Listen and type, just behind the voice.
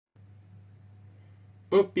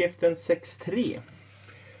Uppgiften 6.3.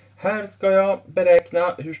 Här ska jag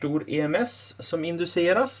beräkna hur stor EMS som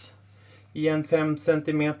induceras i en 5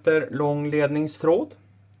 cm lång ledningstråd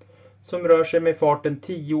som rör sig med farten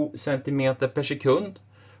 10 cm per sekund.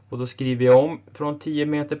 Och då skriver jag om från 10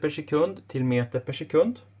 meter per sekund till meter per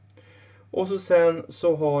sekund. Och sen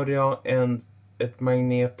så har jag ett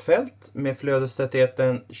magnetfält med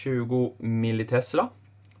flödestätheten 20 millitesla.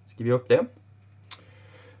 Skriver jag upp det.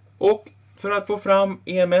 Och för att få fram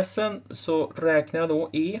EMSen så räknar jag då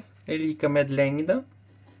E är lika med längden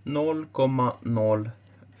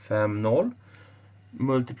 0,050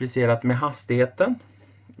 multiplicerat med hastigheten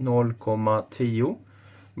 0,10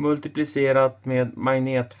 multiplicerat med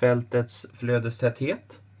magnetfältets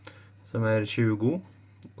flödestäthet som är 20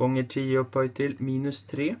 gånger 10 upphöjt till minus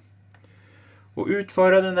 3. Och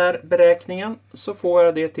utföra den där beräkningen så får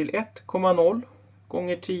jag det till 1,0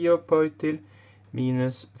 gånger 10 upphöjt till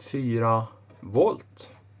minus 4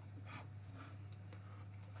 volt.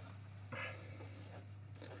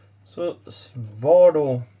 Så svar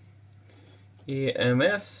då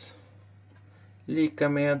EMS lika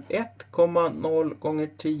med 1,0 gånger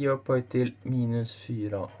 10 upphöjt till minus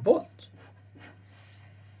 4 volt.